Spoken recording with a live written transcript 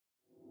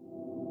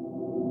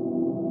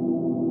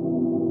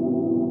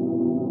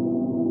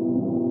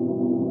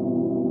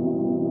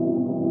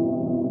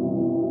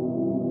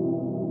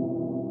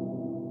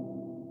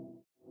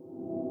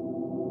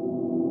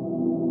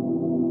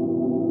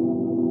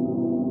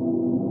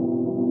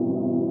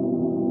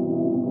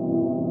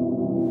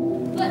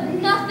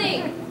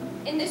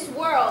this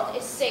world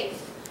is safe.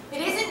 It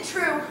isn't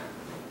true.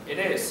 It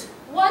is.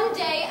 One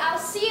day,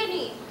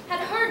 Alcyone had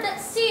heard that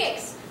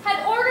Ceyx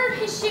had ordered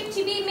his ship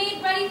to be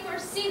made ready for a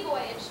sea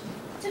voyage,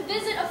 to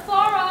visit a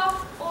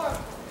far-off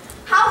oracle.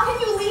 How can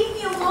you leave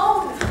me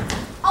alone?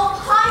 I'll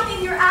pine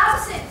in your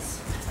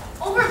absence.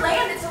 Over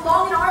land, it's a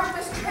long and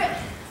arduous trip,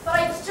 but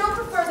I'd still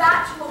prefer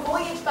that to a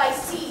voyage by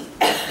sea,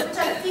 which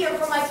I fear,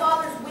 for my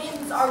father's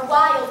winds are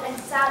wild and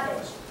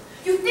savage.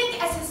 You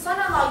think as his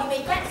son-in-law you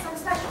may get some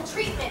special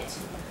treatment.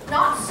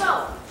 Not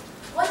so.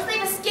 Once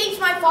they've escaped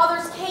my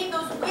father's cave,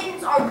 those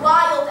winds are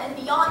wild and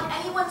beyond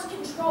anyone's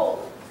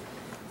control.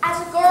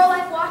 As a girl,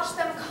 I've watched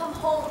them come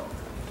home,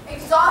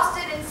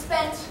 exhausted and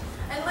spent,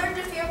 and learned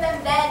to fear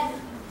them then.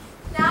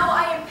 Now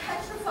I am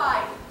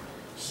petrified.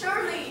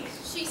 Surely,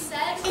 she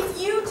said,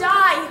 if you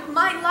die,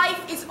 my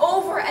life is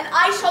over, and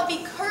I shall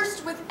be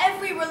cursed with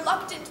every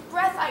reluctant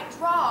breath I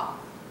draw.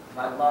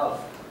 My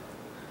love,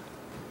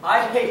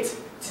 I hate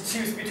to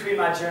choose between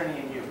my journey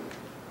and you,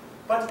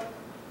 but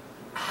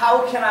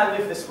how can I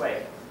live this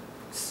way?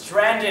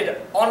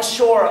 Stranded, on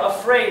shore,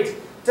 afraid,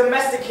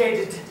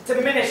 domesticated,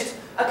 diminished,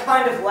 a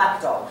kind of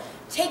lapdog.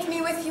 Take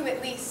me with you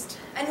at least,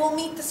 and we'll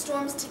meet the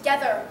storms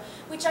together,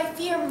 which I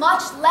fear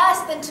much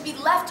less than to be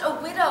left a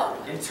widow.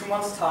 In 2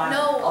 months' time,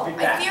 No, I'll be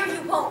back. I fear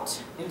you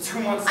won't. In 2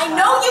 months' time. I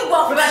know you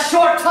won't! For that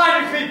short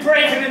time you can be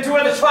brave and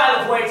endure the trial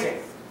of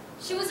waiting.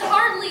 She was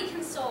hardly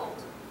consoled.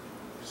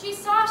 She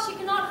saw she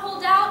could not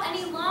hold out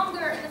any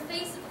longer in the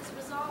face of his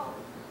resolve.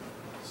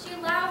 She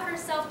allowed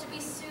herself to be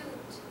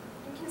soothed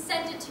and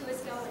consented to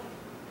his going.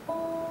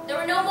 There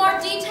were no more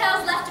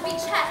details left to be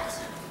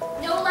checked,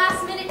 no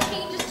last-minute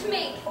changes to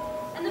make,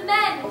 and the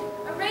men,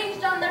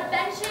 arranged on their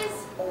benches,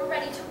 were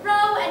ready to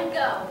row and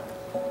go.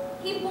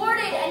 He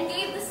boarded and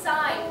gave the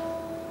sign,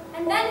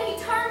 and then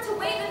he turned to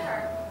wave at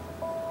her.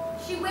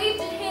 She waved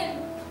at him,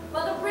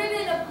 while the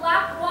ribbon of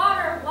black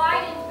water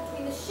widened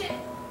between the ship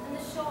and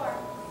the shore.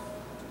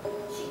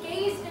 She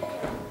gazed at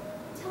him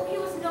until he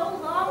was no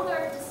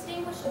longer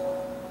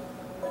distinguishable,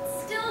 but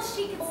still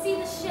she could see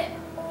the ship,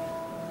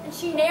 and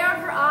she narrowed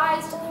her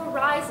eyes to the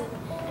horizon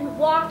and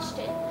watched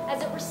it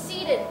as it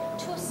receded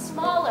to a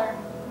smaller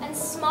and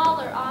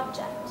smaller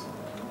object.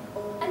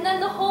 And then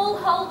the whole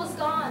hull was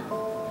gone.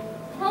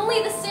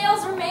 Only the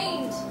sails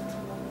remained.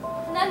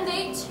 And then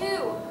they,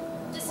 too,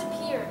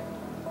 disappeared.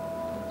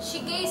 She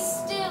gazed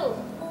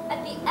still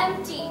at the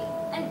empty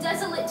and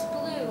desolate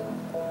blue,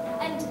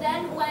 and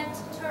then went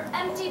to her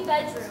empty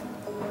bedroom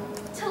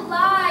to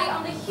lie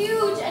on the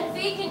huge and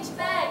vacant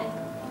bed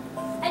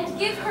and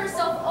give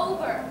herself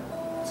over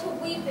to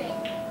weeping.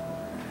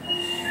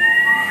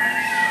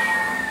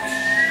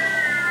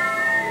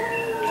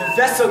 The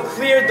vessel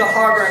cleared the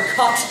harbor and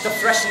caught the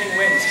freshening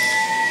wind,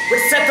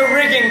 which set the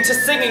rigging to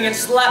singing and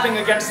slapping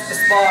against the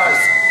spars.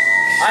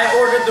 I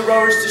ordered the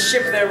rowers to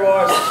ship their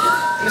oars,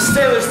 and the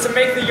sailors to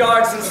make the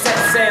yards and set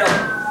sail.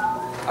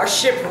 Our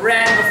ship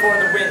ran before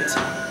the wind.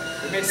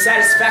 We made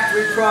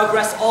satisfactory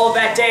progress all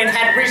that day and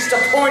had reached a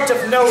point of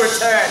no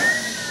return,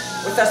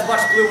 with as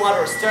much blue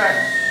water astern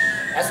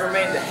as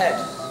remained ahead.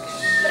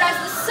 But as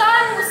the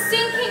sun was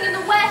sinking in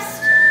the west,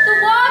 the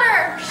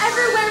water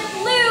everywhere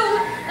blew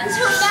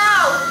until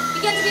now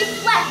began to be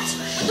flecked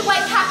with the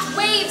white-capped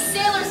waves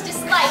sailors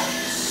dislike.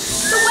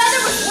 The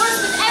weather was worse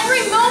with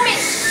every moment,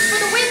 for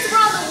the winds were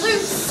on the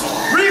loose.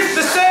 Reef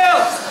the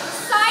sails!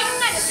 Poseidon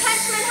and his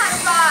henchmen had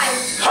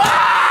arrived.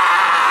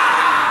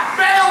 Ha!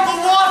 Bail the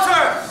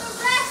water! The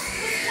rest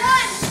was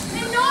one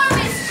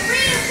enormous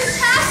green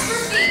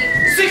catastrophe.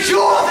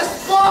 Secure the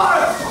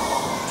spar!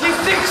 He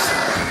thinks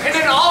in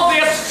an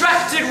oddly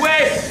abstracted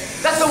way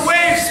that the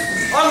waves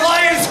are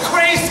lions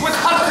crazed with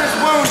hunter's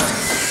wounds,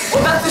 or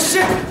that the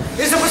ship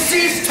is a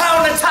besieged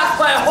town attacked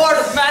by a horde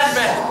of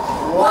madmen.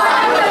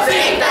 One would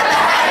think that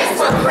the heavens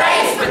were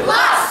crazed with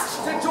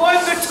lust To join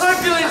the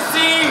turbulent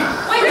sea,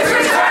 which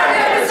returned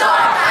their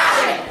bizarre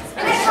passion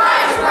and is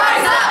trying to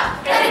rise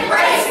up and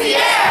embrace the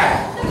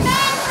air. The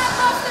men have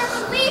lost their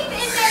belief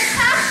in their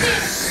passion,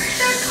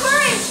 their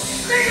courage,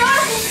 their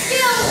nautical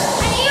skill,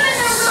 and even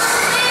their will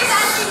to live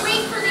as they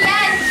wait for the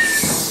end.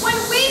 When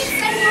weeps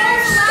and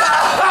rolls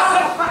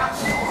aloud,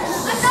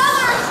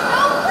 another,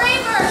 no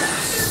braver,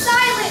 is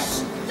silent,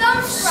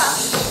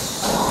 dumbstruck.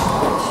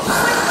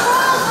 When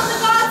calls on the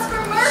gods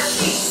for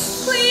mercy,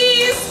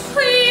 please,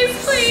 please,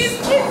 please,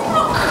 please.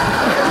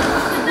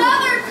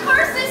 Another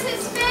curses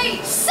his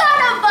fate, son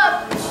of a...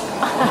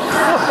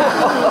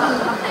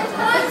 And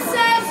one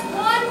says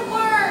one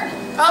word,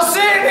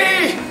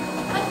 Alcyone!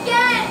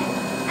 again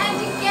and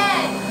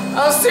again.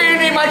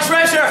 Alcyone, my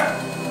treasure!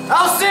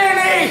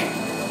 Alcyone!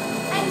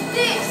 And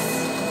this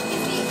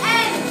is the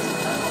end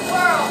of the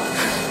world.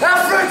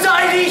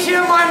 Aphrodite,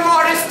 hear my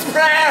modest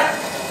prayer,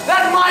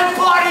 that my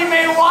body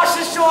may wash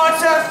ashore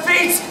to her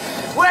feet,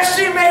 where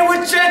she may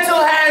with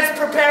gentle hands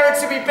prepare it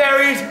to be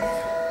buried.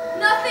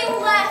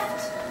 Nothing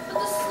left but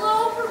the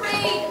slow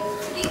parade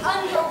to the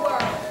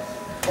underworld.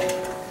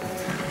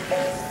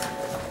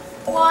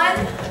 1,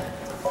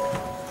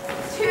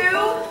 2,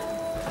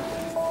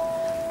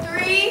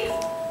 3,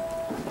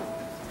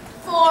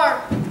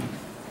 4,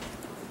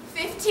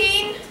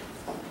 15,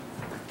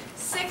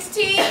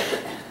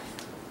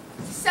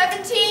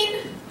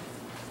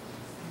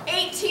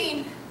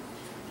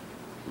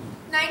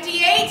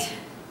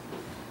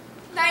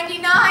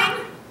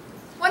 99,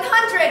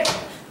 100.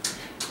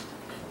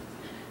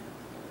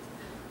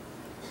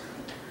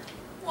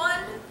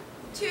 1,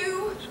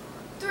 2,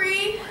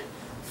 3,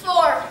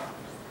 4,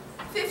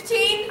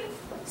 15,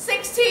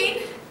 16,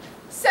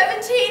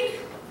 17,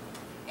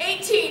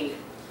 18,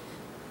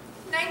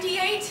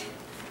 98,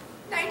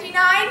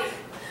 99,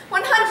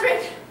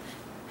 100.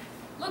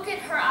 Look at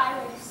her,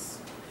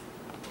 Iris.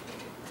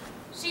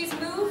 She's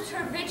moved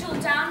her vigil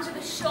down to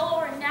the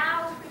shore, and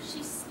now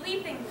she's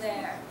sleeping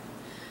there.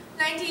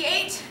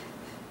 98,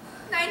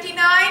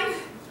 99,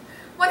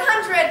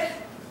 100.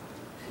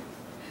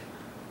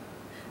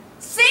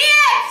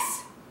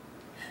 CX!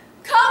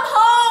 Come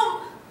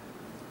home!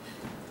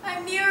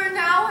 I'm nearer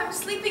now. I'm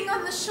sleeping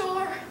on the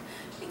shore.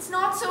 It's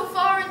not so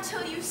far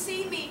until you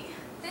see me.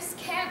 This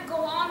can't go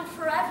on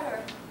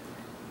forever.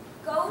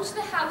 Go to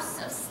the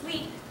house of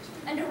sleep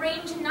and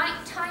arrange a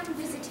nighttime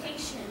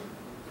visitation.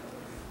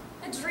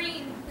 A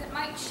dream that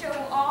might show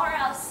our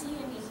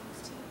Alcyone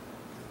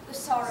the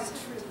sorry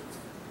truth.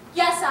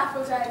 Yes,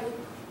 Aphrodite.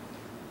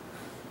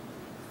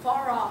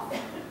 Far off,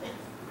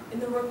 in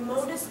the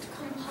remotest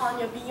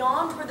Campania,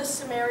 beyond where the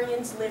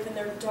Cimmerians live in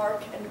their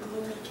dark and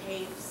gloomy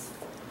caves,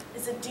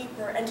 is a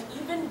deeper and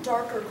even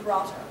darker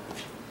grotto,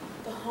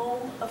 the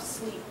home of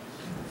sleep.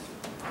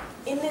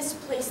 In this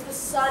place, the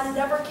sun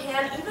never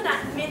can, even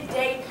at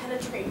midday,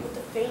 penetrate with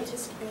the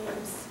faintest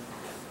beams.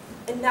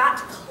 In that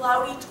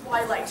cloudy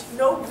twilight,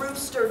 no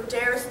rooster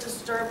dares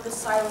disturb the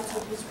silence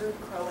with his rude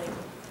crowing.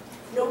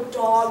 No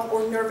dog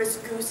or nervous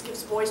goose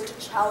gives voice to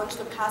challenge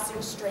the passing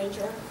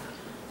stranger.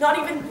 Not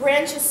even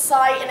branches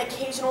sigh in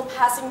occasional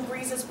passing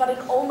breezes, but an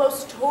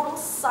almost total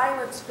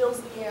silence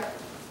fills the air.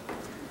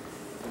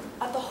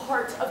 At the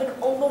heart of an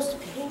almost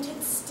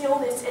painted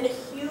stillness in a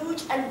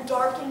huge and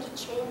darkened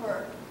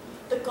chamber,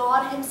 the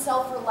god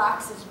himself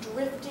relaxes,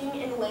 drifting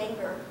in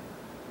languor.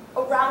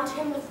 Around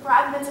him, the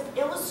fragments of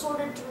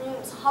ill-assorted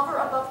dreams hover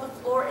above the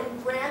floor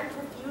in grand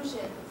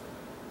profusion.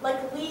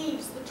 Like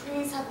leaves, the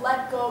trees have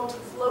let go to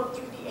float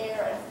through the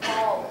air and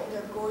fall in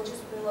their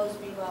gorgeous billows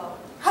below.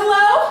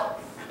 Hello?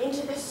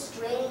 Into this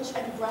strange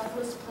and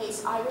breathless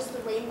place, Iris the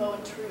Rainbow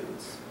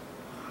intrudes.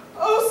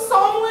 Oh,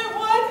 somnolent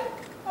one!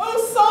 Oh,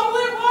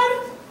 somnolent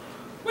one!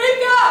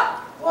 Wake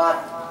up! What?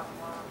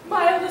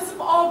 My Alyssa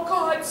of all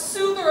gods,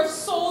 soother of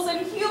souls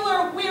and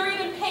healer of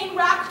wearied and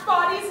pain-racked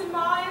bodies and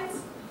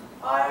minds.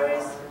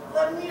 Iris,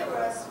 let me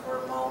rest for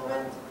a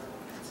moment.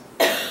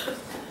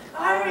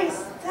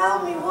 Iris,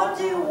 tell me, what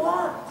do you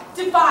want?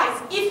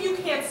 Devise, if you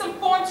can, some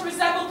form to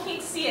resemble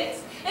King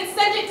Ceyx, and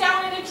send it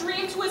down in a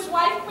dream to his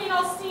wife, Queen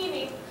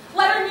Alcyone.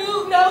 Let her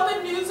know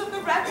the news of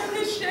the wreck of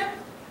his ship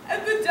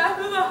and the death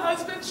of the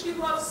husband she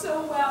loved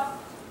so well.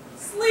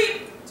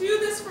 Sleep, do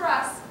this for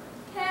us.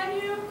 Can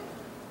you?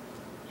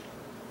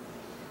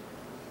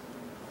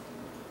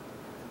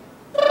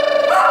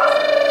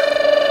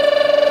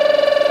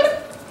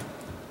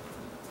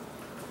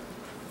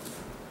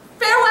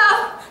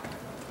 Farewell!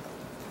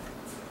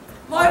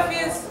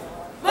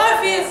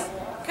 Morpheus,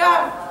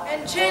 come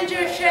and change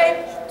your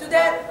shape to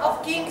that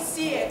of King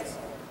Ceyx.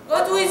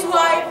 Go to his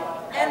wife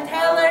and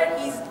tell her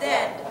he's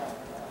dead.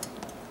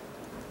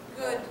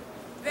 Good,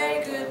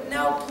 very good.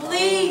 Now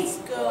please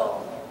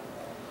go.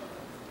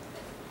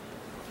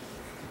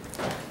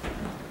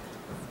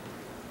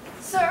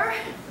 Sir,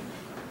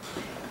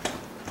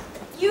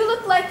 you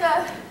look like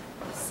a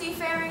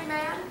seafaring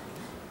man.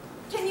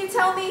 Can you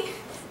tell me,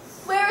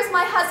 where is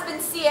my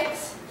husband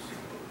Ceyx?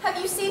 Have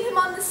you seen him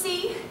on the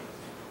sea?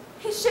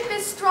 His ship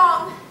is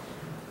strong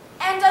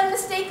and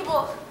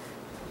unmistakable.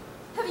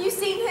 Have you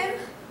seen him,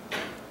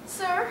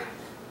 sir?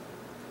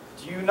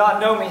 Do you not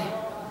know me?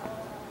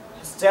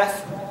 Has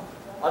death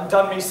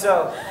undone me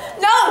so?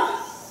 No!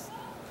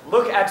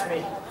 Look at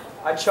me.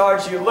 I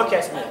charge you, look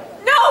at me.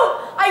 No!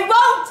 I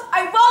won't!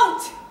 I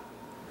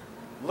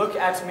won't! Look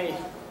at me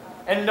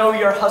and know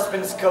your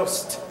husband's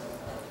ghost.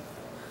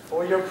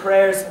 For your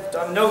prayers have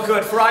done no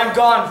good, for I am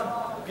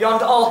gone,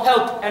 beyond all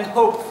help and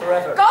hope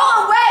forever. Go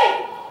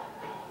away!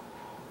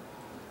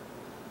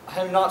 I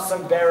am not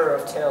some bearer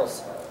of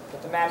tales,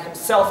 but the man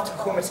himself to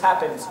whom it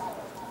happened.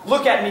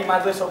 Look at me,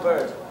 my little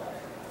bird.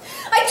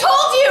 I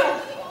told you!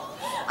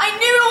 I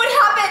knew it would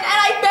happen, and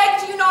I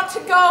begged you not to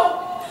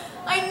go.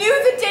 I knew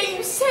the day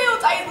you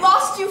sailed I had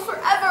lost you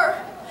forever.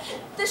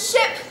 The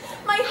ship,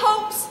 my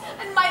hopes,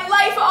 and my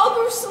life all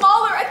grew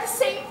smaller at the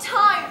same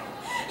time.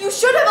 You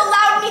should have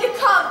allowed me to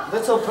come.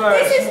 Little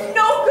bird. This is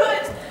no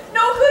good.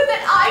 No good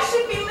that I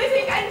should be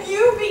living and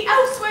you be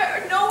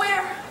elsewhere or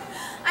nowhere.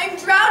 I'm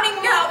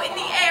drowning now in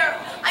the air.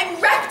 I'm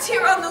wrecked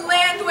here on the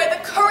land where the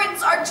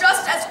currents are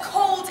just as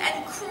cold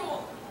and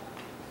cruel.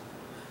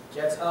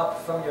 Get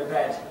up from your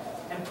bed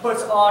and put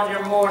on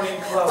your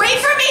mourning clothes. Wait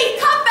for me!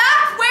 Come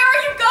back! Where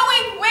are you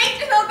going? Wait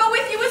and I'll go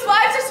with you as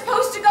wives are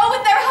supposed to go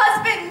with their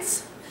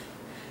husbands.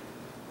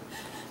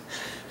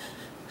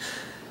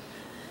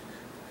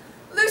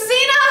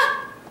 Lucina!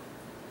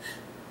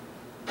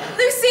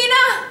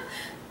 Lucina!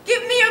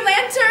 Give me your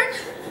lantern.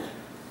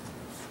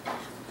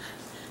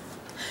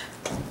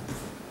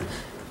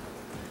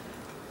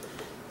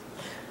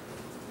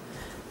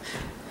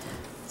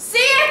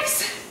 Ceyx!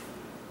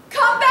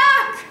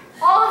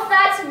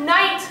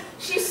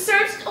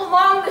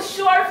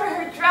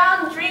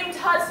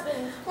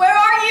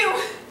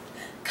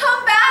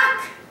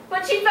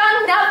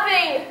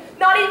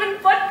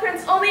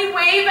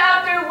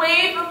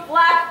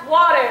 that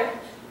water.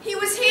 He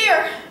was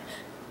here.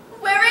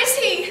 Where is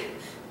he?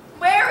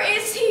 Where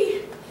is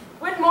he?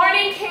 When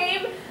morning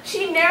came,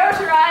 she narrowed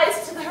her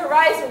eyes to the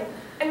horizon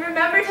and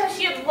remembered how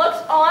she had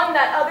looked on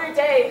that other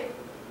day.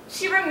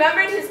 She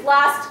remembered his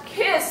last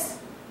kiss,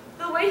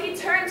 the way he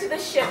turned to the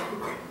ship,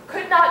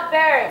 could not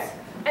bear it,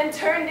 and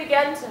turned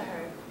again to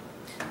her.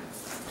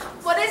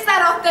 What is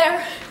that out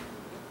there?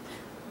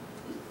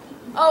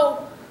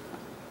 Oh,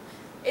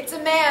 it's a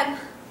man.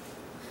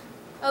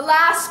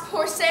 Alas,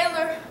 poor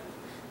sailor,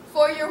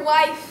 for your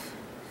wife,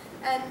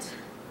 and...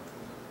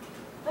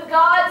 The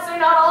gods are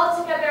not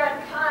altogether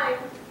unkind.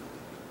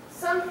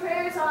 Some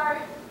prayers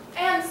are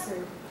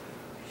answered.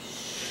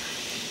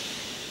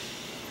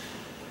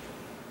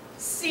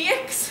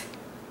 Ceyx?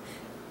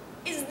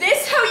 Is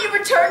this how you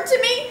return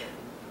to me?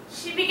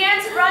 She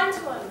began to run to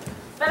him,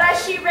 but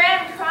as she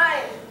ran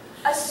crying,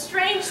 a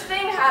strange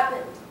thing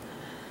happened.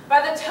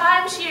 By the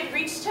time she had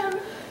reached him,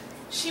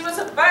 she was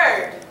a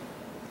bird.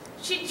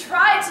 She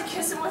tried to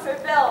kiss him with her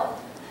bill,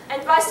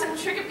 and by some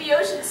trick of the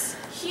ocean's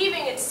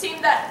heaving, it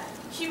seemed that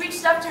he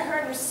reached up to her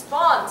in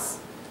response.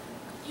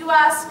 You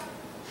ask,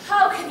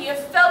 how could he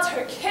have felt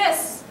her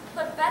kiss?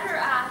 But better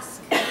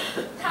ask,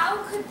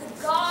 how could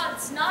the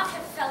gods not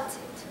have felt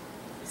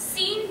it,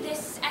 seen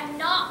this and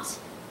not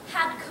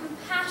had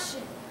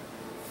compassion?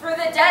 For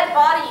the dead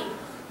body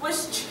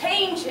was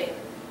changing,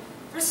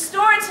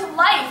 restored to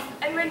life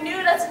and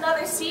renewed as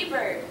another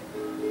seabird.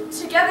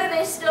 Together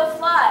they still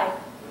fly,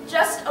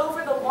 just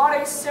over the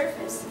water's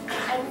surface,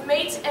 and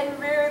mate and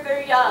rear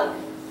their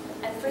young.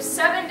 And for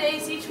 7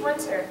 days each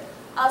winter,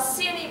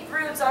 Alcyone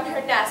broods on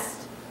her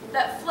nest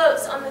that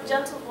floats on the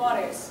gentle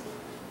waters.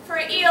 For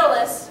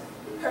Aeolus,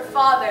 her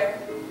father,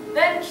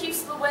 then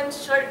keeps the wind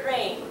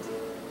short-reined.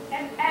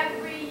 And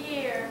every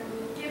year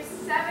gives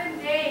 7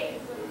 days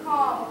of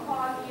calm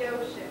upon the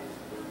ocean,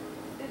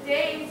 the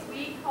days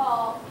we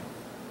call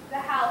the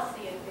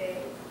halcyon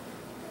days.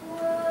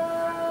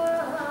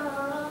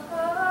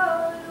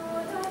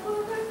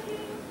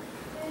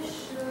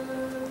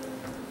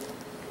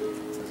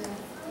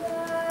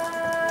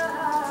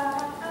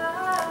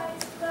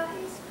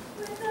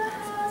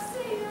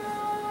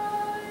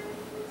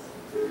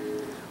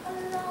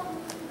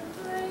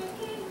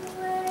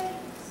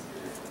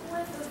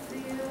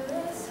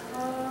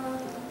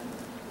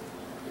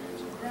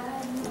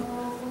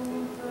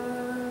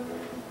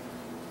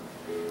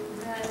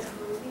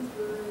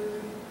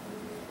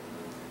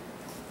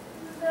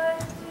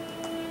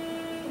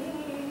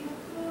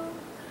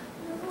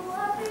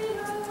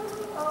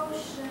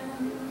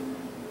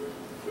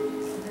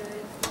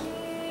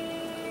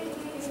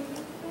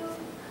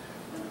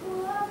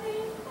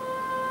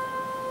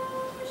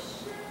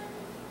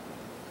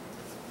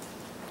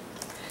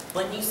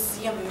 When you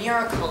see a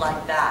miracle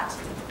like that,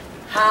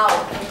 how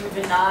can you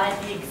deny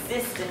the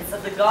existence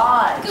of the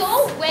gods?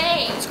 Go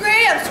away!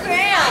 Scram,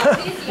 scram!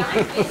 Busy,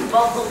 I'm busy.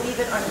 Well, believe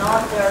it or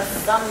not, there are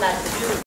some that do.